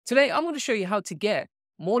Today, I'm going to show you how to get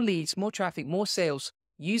more leads, more traffic, more sales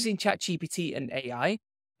using ChatGPT and AI,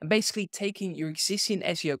 and basically taking your existing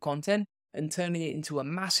SEO content and turning it into a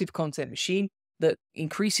massive content machine that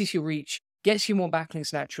increases your reach, gets you more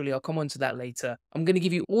backlinks naturally. I'll come on to that later. I'm going to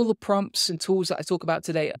give you all the prompts and tools that I talk about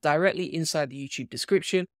today directly inside the YouTube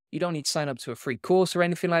description. You don't need to sign up to a free course or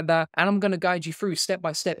anything like that. And I'm going to guide you through step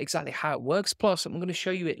by step exactly how it works. Plus, I'm going to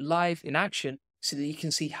show you it live in action so that you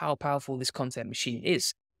can see how powerful this content machine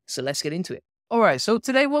is. So let's get into it. All right, so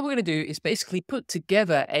today what we're going to do is basically put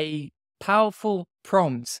together a powerful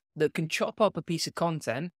prompt that can chop up a piece of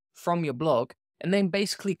content from your blog and then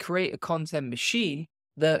basically create a content machine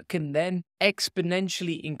that can then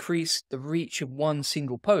exponentially increase the reach of one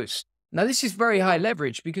single post. Now, this is very high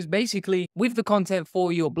leverage because basically with the content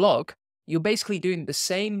for your blog, you're basically doing the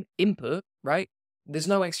same input, right? There's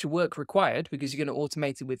no extra work required because you're going to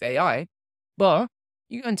automate it with AI, but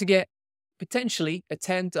you're going to get potentially a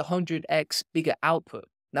 10 to 100x bigger output.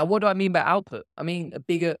 Now, what do I mean by output? I mean a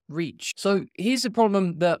bigger reach. So here's the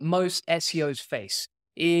problem that most SEOs face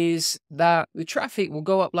is that the traffic will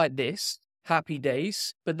go up like this, happy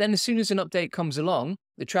days, but then as soon as an update comes along,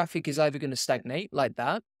 the traffic is either going to stagnate like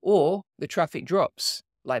that, or the traffic drops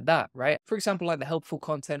like that, right? For example, like the helpful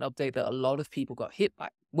content update that a lot of people got hit by.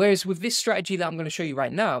 Whereas with this strategy that I'm going to show you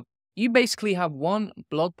right now, you basically have one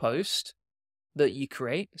blog post that you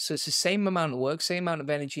create. So it's the same amount of work, same amount of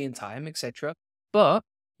energy and time, etc. But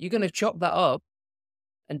you're going to chop that up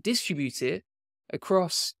and distribute it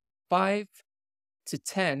across 5 to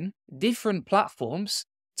 10 different platforms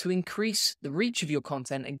to increase the reach of your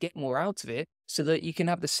content and get more out of it so that you can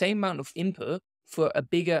have the same amount of input for a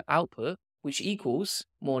bigger output, which equals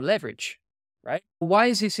more leverage, right? Why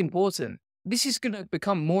is this important? This is going to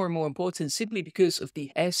become more and more important simply because of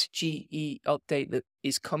the SGE update that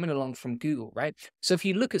is coming along from Google, right? So if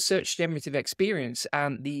you look at search generative experience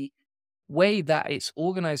and the way that it's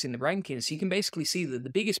organizing the rankings, you can basically see that the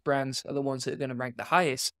biggest brands are the ones that are going to rank the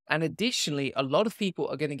highest. And additionally, a lot of people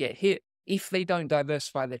are going to get hit if they don't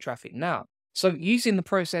diversify their traffic now. So using the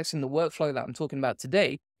process and the workflow that I'm talking about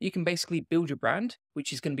today, you can basically build your brand,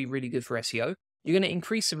 which is going to be really good for SEO. You're going to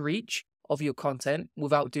increase the reach of your content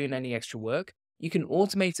without doing any extra work. You can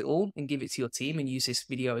automate it all and give it to your team and use this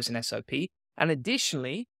video as an SOP. And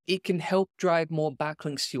additionally, it can help drive more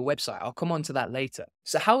backlinks to your website. I'll come on to that later.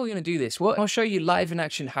 So how are we going to do this? Well, I'll show you live in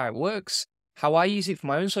action how it works, how I use it for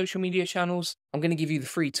my own social media channels. I'm going to give you the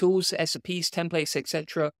free tools, SOPs, templates,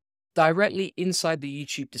 etc. directly inside the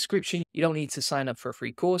YouTube description. You don't need to sign up for a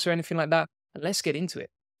free course or anything like that. And let's get into it.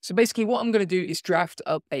 So basically what I'm going to do is draft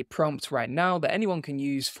up a prompt right now that anyone can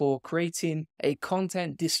use for creating a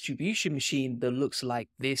content distribution machine that looks like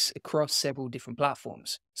this across several different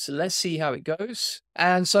platforms. So let's see how it goes.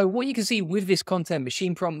 And so what you can see with this content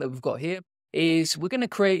machine prompt that we've got here is we're going to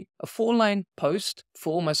create a 4-line post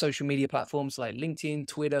for all my social media platforms like LinkedIn,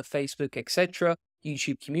 Twitter, Facebook, etc.,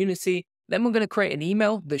 YouTube community. Then we're going to create an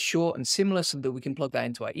email that's short and similar so that we can plug that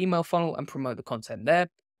into our email funnel and promote the content there.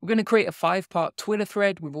 We're going to create a 5-part Twitter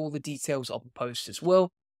thread with all the details of the post as well.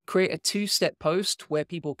 Create a 2-step post where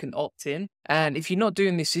people can opt in. And if you're not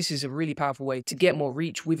doing this, this is a really powerful way to get more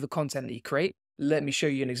reach with the content that you create. Let me show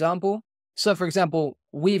you an example. So for example,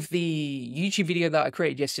 with the YouTube video that I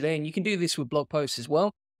created yesterday, and you can do this with blog posts as well,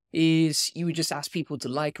 is you would just ask people to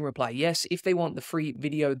like and reply yes if they want the free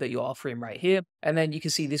video that you're offering right here. And then you can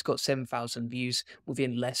see this got 7,000 views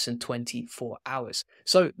within less than 24 hours.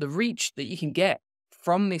 So the reach that you can get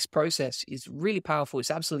from this process is really powerful. It's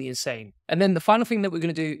absolutely insane. And then the final thing that we're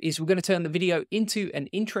going to do is we're going to turn the video into an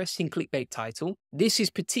interesting clickbait title. This is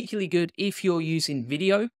particularly good if you're using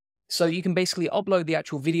video. So you can basically upload the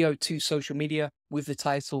actual video to social media with the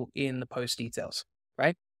title in the post details,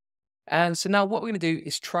 right? And so now what we're going to do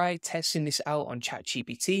is try testing this out on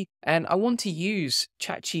ChatGPT. And I want to use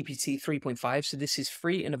ChatGPT 3.5. So this is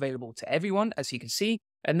free and available to everyone, as you can see.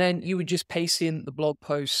 And then you would just paste in the blog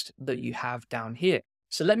post that you have down here.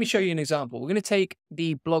 So let me show you an example. We're going to take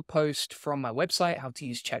the blog post from my website, how to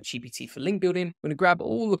use ChatGPT for link building. We're going to grab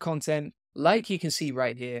all the content like you can see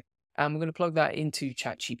right here. And we're going to plug that into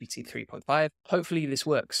ChatGPT 3.5. Hopefully this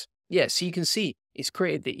works. Yeah, so you can see it's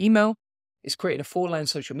created the email. It's created a 4-line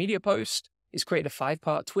social media post. It's created a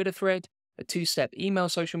 5-part Twitter thread, a 2-step email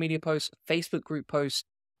social media post, Facebook group post,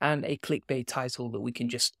 and a clickbait title that we can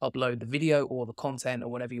just upload the video or the content or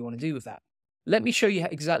whatever you want to do with that. Let me show you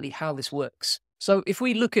exactly how this works. So if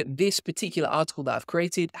we look at this particular article that I've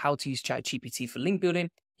created, how to use ChatGPT for link building,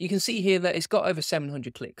 you can see here that it's got over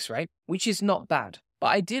 700 clicks, right? Which is not bad. But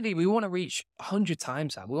ideally, we want to reach 100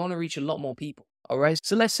 times that. We want to reach a lot more people. All right.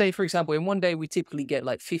 So let's say, for example, in one day, we typically get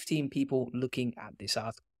like 15 people looking at this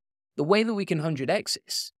article. The way that we can 100x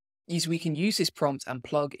this is we can use this prompt and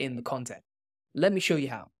plug in the content. Let me show you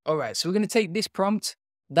how. All right, so we're going to take this prompt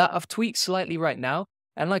that I've tweaked slightly right now.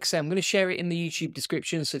 And like I said, I'm going to share it in the YouTube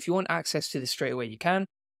description. So if you want access to this straight away, you can.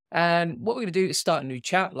 And what we're going to do is start a new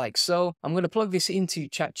chat like so. I'm going to plug this into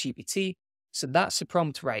ChatGPT. So that's the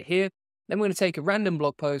prompt right here. Then we're going to take a random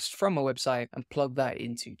blog post from my website and plug that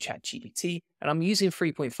into ChatGPT. And I'm using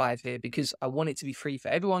 3.5 here because I want it to be free for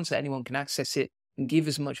everyone so anyone can access it and give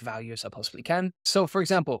as much value as I possibly can. So for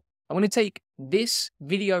example, I'm going to take this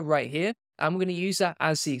video right here. I'm going to use that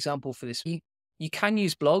as the example for this. You can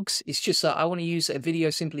use blogs. It's just that I want to use a video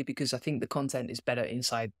simply because I think the content is better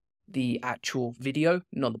inside the actual video,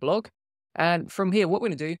 not the blog. And from here, what we're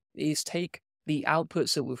going to do is take the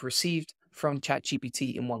outputs that we've received from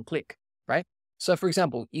ChatGPT in one click, right? So for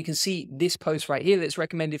example, you can see this post right here that's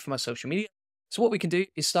recommended for my social media. So what we can do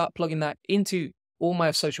is start plugging that into all my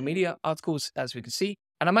social media articles, as we can see.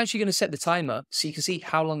 And I'm actually going to set the timer so you can see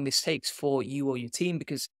how long this takes for you or your team,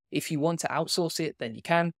 because if you want to outsource it, then you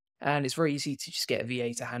can. And it's very easy to just get a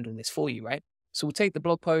VA to handle this for you, right? So we'll take the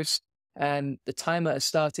blog post and the timer has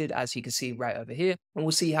started, as you can see right over here. And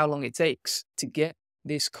we'll see how long it takes to get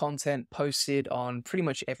this content posted on pretty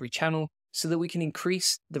much every channel so that we can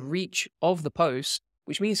increase the reach of the post,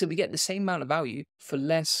 which means that we get the same amount of value for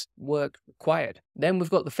less work required. Then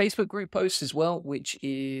we've got the Facebook group post as well, which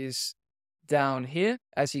is down here,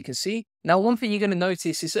 as you can see. Now, one thing you're going to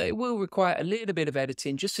notice is that it will require a little bit of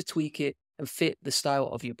editing just to tweak it and fit the style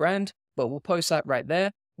of your brand, but we'll post that right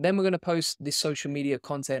there. Then we're going to post this social media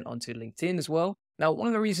content onto LinkedIn as well. Now, one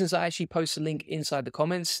of the reasons I actually post a link inside the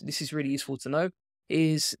comments, this is really useful to know,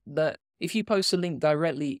 is that if you post a link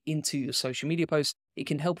directly into your social media post, it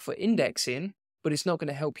can help for indexing, but it's not going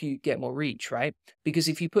to help you get more reach, right? Because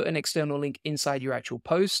if you put an external link inside your actual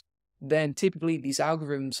post, then typically these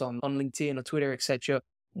algorithms on LinkedIn or Twitter, etc.,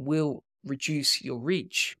 will reduce your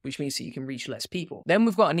reach, which means that you can reach less people. Then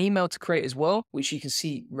we've got an email to create as well, which you can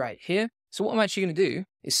see right here. So what I'm actually going to do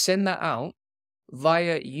is send that out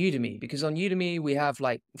via Udemy, because on Udemy we have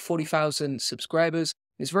like 40,000 subscribers.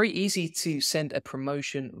 It's very easy to send a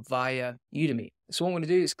promotion via Udemy. So what I'm going to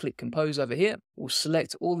do is click compose over here. We'll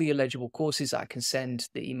select all the eligible courses that I can send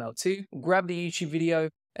the email to. We'll grab the YouTube video.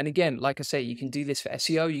 And again, like I say, you can do this for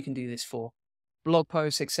SEO, you can do this for blog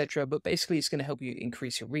posts, etc. But basically it's going to help you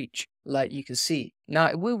increase your reach, like you can see. Now,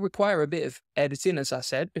 it will require a bit of editing, as I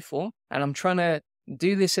said before, and I'm trying to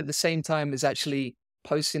do this at the same time as actually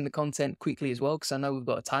posting the content quickly as well, because I know we've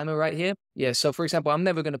got a timer right here. Yeah, so for example, I'm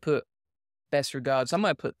never going to put best regards. I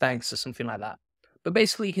might put thanks or something like that. But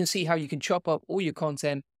basically, you can see how you can chop up all your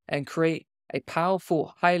content and create a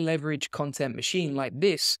powerful, high leverage content machine like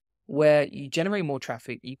this, where you generate more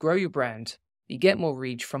traffic, you grow your brand, you get more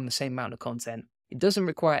reach from the same amount of content. It doesn't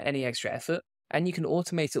require any extra effort, and you can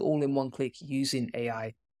automate it all in one click using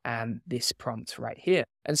AI and this prompt right here.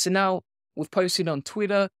 And so now we've posted on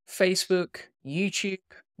Twitter, Facebook, YouTube,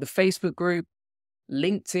 the Facebook group,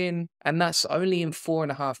 LinkedIn, and that's only in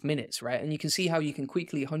 4.5 minutes, right? And you can see how you can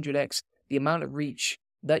quickly 100x the amount of reach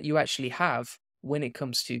that you actually have when it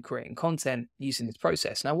comes to creating content using this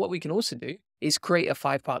process. Now, what we can also do is create a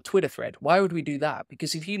 5-part Twitter thread. Why would we do that?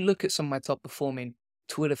 Because if you look at some of my top performing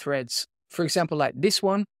Twitter threads, for example, like this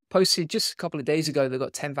one posted just a couple of days ago, they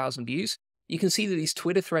got 10,000 views. You can see that these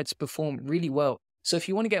Twitter threads perform really well. So if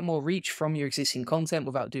you want to get more reach from your existing content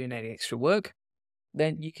without doing any extra work,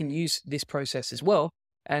 then you can use this process as well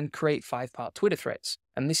and create 5-part Twitter threads.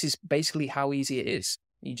 And this is basically how easy it is.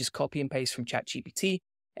 You just copy and paste from ChatGPT,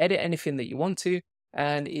 edit anything that you want to,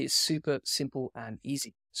 and it's super simple and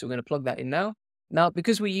easy. So we're going to plug that in now. Now,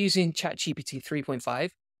 because we're using ChatGPT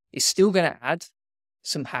 3.5, it's still going to add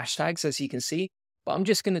some hashtags, as you can see, but I'm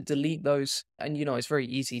just going to delete those. And, it's very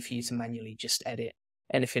easy for you to manually just edit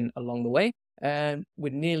anything along the way. And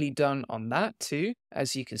we're nearly done on that too,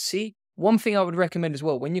 as you can see. One thing I would recommend as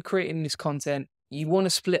well, when you're creating this content, you want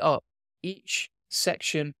to split up each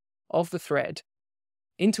section of the thread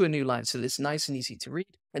into a new line so that it's nice and easy to read.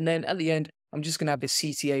 And then at the end, I'm just going to have this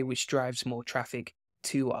CTA, which drives more traffic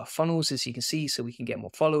to our funnels, as you can see, so we can get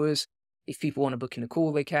more followers. If people want to book in a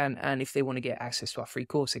call, they can. And if they want to get access to our free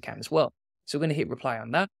course, they can as well. So we're going to hit reply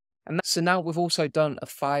on that. So now we've also done a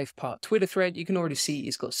 5-part Twitter thread. You can already see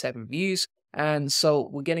it's got 7 views. And so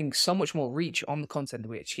we're getting so much more reach on the content that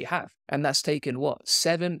we actually have. And that's taken,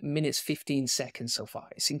 7 minutes, 15 seconds so far.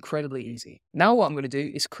 It's incredibly easy. Now what I'm going to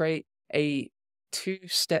do is create a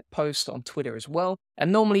 2-step post on Twitter as well.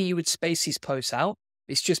 And normally you would space these posts out.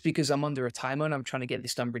 It's just because I'm under a timer and I'm trying to get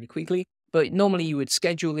this done really quickly. But normally you would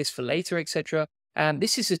schedule this for later, etc. And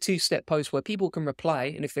this is a 2-step post where people can reply.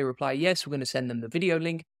 And if they reply yes, we're going to send them the video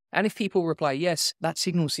link. And if people reply yes, that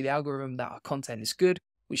signals to the algorithm that our content is good,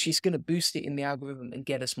 which is going to boost it in the algorithm and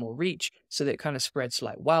get us more reach so that it kind of spreads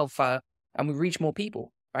like wildfire and we reach more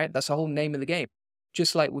people, right? That's the whole name of the game.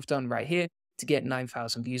 Just like we've done right here to get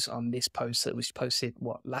 9,000 views on this post that was posted,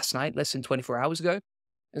 last night, less than 24 hours ago.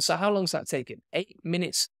 And so how long has that taken? 8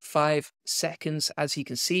 minutes, 5 seconds, as you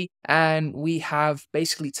can see. And we have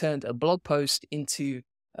basically turned a blog post into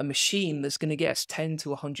a machine that's going to get us 10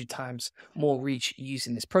 to 100 times more reach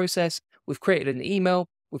using this process. We've created an email.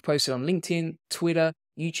 We've posted on LinkedIn, Twitter,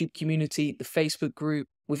 YouTube community, the Facebook group.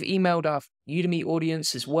 We've emailed our Udemy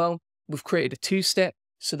audience as well. We've created a 2-step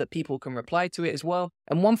so that people can reply to it as well.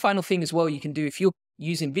 And one final thing as well you can do if you're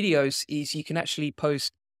using videos is you can actually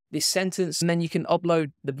post this sentence and then you can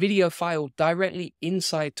upload the video file directly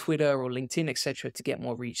inside Twitter or LinkedIn, etc. to get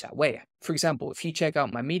more reach that way. For example, if you check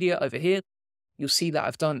out my media over here, you'll see that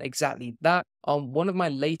I've done exactly that on one of my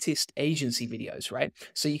latest agency videos, right?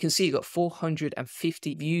 So you can see it got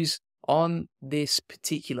 450 views on this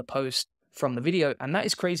particular post from the video. And that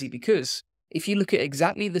is crazy because if you look at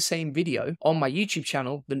exactly the same video on my YouTube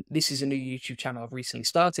channel, this is a new YouTube channel I've recently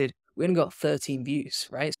started, we only got 13 views,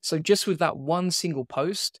 right? So just with that one single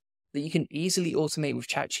post that you can easily automate with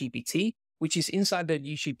ChatGPT, which is inside the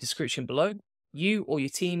YouTube description below, you or your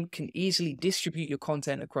team can easily distribute your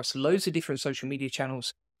content across loads of different social media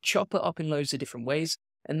channels, chop it up in loads of different ways,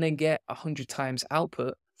 and then get 100 times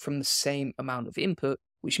output from the same amount of input,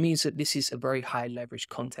 which means that this is a very high leverage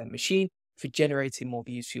content machine for generating more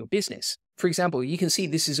views for your business. For example, you can see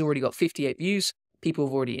this has already got 58 views. People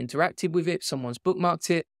have already interacted with it. Someone's bookmarked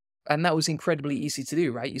it. And that was incredibly easy to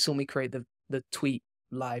do, right? You saw me create the tweet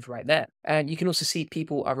live right there. And you can also see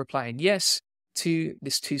people are replying yes to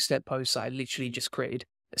this 2-step post that I literally just created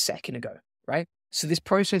a second ago, right? So this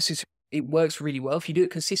process it works really well. If you do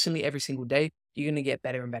it consistently every single day, you're going to get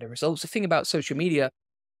better and better results. The thing about social media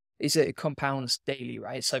is that it compounds daily,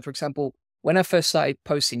 right? So for example, when I first started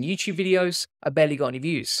posting YouTube videos, I barely got any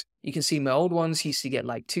views. You can see my old ones used to get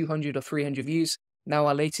like 200 or 300 views. Now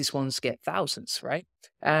our latest ones get thousands, right?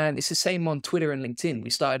 And it's the same on Twitter and LinkedIn.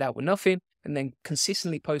 We started out with nothing and then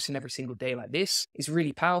consistently posting every single day like this is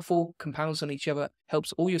really powerful, compounds on each other,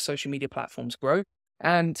 helps all your social media platforms grow.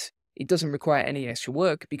 And it doesn't require any extra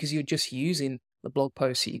work because you're just using the blog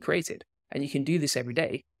posts that you created. And you can do this every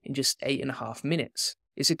day in just 8.5 minutes.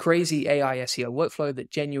 It's a crazy AI SEO workflow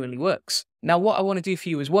that genuinely works. Now, what I want to do for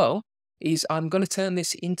you as well is I'm going to turn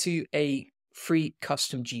this into a free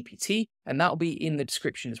custom GPT, and that'll be in the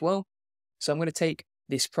description as well. So I'm going to take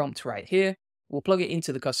this prompt right here. We'll plug it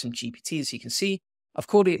into the custom GPT, as you can see. I've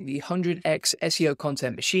called it the 100x SEO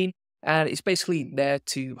content machine, and it's basically there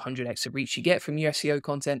to 100x the reach you get from your SEO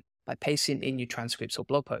content by pasting in your transcripts or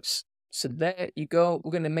blog posts. So there you go.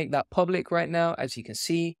 We're going to make that public right now, as you can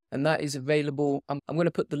see, and that is available. I'm going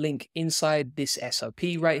to put the link inside this SOP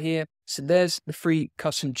right here. So there's the free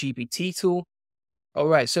custom GPT tool. All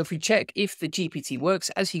right, so if we check if the GPT works,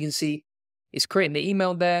 as you can see, it's creating the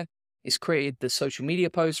email there. It's created the social media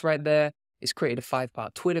post right there. It's created a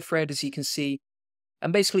 5-part Twitter thread, as you can see.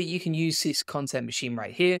 And basically, you can use this content machine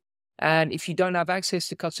right here. And if you don't have access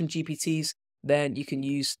to custom GPTs, then you can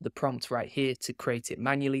use the prompt right here to create it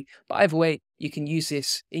manually. But either way, you can use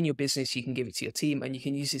this in your business. You can give it to your team, and you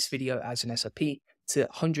can use this video as an SOP to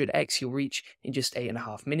 100x your reach in just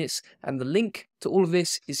 8.5 minutes. And the link to all of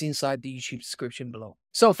this is inside the YouTube description below.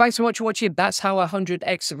 So thanks so much for watching. That's how I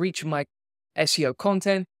 100x the reach of my SEO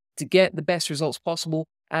content to get the best results possible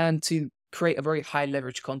and to create a very high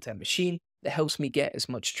leverage content machine that helps me get as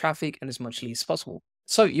much traffic and as much leads as possible.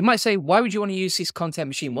 So you might say, why would you want to use this content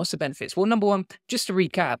machine? What's the benefits? Well, number one, just to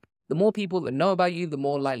recap, the more people that know about you, the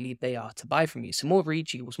more likely they are to buy from you. So more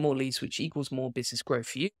reach equals more leads, which equals more business growth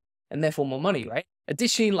for you, and therefore more money, right?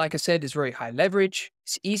 Additionally, like I said, is very high leverage.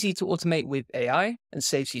 It's easy to automate with AI and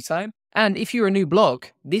saves you time. And if you're a new blog,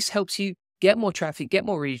 this helps you get more traffic, get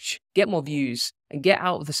more reach, get more views, and get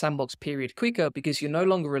out of the sandbox period quicker because you're no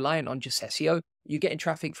longer reliant on just SEO. You're getting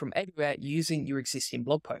traffic from everywhere using your existing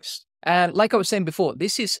blog posts. And like I was saying before,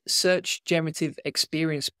 this is search generative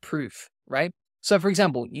experience proof, right? So for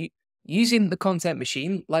example, using the content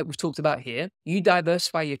machine, like we've talked about here, you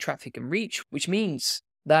diversify your traffic and reach, which means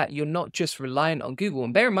that you're not just reliant on Google.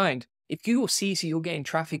 And bear in mind, if Google sees you're getting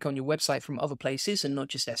traffic on your website from other places and not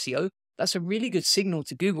just SEO, that's a really good signal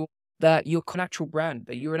to Google that you're an actual brand,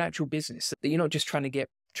 that you're an actual business, that you're not just trying to get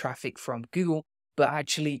traffic from Google, but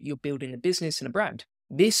actually you're building a business and a brand.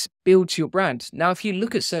 This builds your brand. Now, if you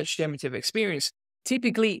look at search generative experience,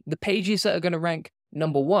 typically the pages that are going to rank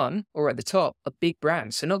number one or at the top are big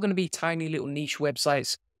brands. They're not going to be tiny little niche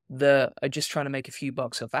websites that are just trying to make a few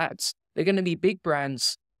bucks off ads. They're going to be big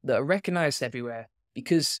brands that are recognized everywhere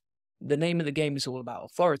because the name of the game is all about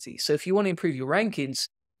authority. So if you want to improve your rankings,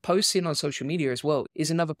 posting on social media as well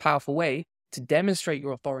is another powerful way to demonstrate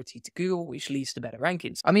your authority to Google, which leads to better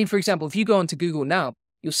rankings. I mean, for example, if you go onto Google now,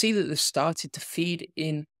 you'll see that they've started to feed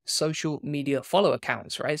in social media follow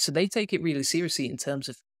accounts, right? So they take it really seriously in terms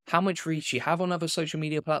of how much reach you have on other social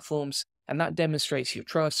media platforms, and that demonstrates your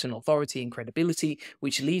trust and authority and credibility,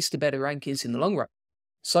 which leads to better rankings in the long run.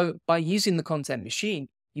 So by using the content machine,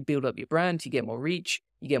 you build up your brand, you get more reach,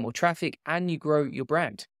 you get more traffic, and you grow your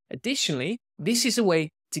brand. Additionally, this is a way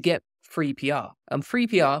to get free PR, and free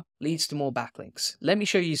PR leads to more backlinks. Let me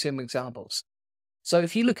show you some examples. So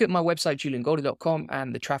if you look at my website, juliangolder.com,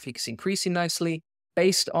 and the traffic is increasing nicely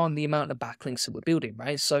based on the amount of backlinks that we're building,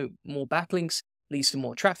 right? So more backlinks leads to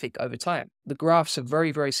more traffic over time. The graphs are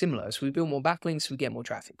very, very similar. As we build more backlinks, we get more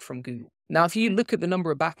traffic from Google. Now, if you look at the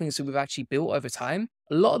number of backlinks that we've actually built over time,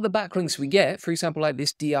 a lot of the backlinks we get, for example, like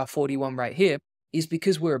this DR41 right here, is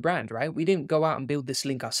because we're a brand, right? We didn't go out and build this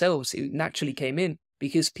link ourselves. It naturally came in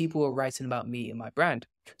because people were writing about me and my brand.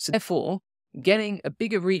 So therefore, getting a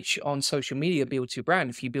bigger reach on social media builds your brand.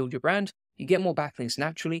 If you build your brand, you get more backlinks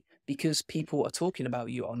naturally because people are talking about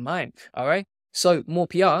you online, all right? So more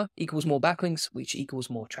PR equals more backlinks, which equals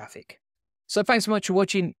more traffic. So thanks so much for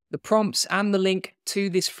watching. The prompts and the link to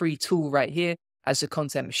this free tool right here as a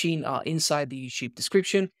content machine are inside the YouTube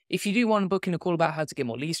description. If you do want to book in a call about how to get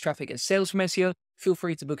more leads, traffic, and sales from SEO, feel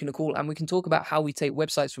free to book in a call and we can talk about how we take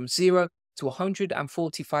websites from 0 to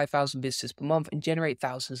 145,000 visitors per month and generate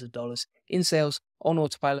thousands of dollars in sales on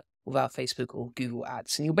autopilot without Facebook or Google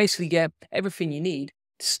ads. And you'll basically get everything you need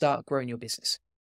to start growing your business.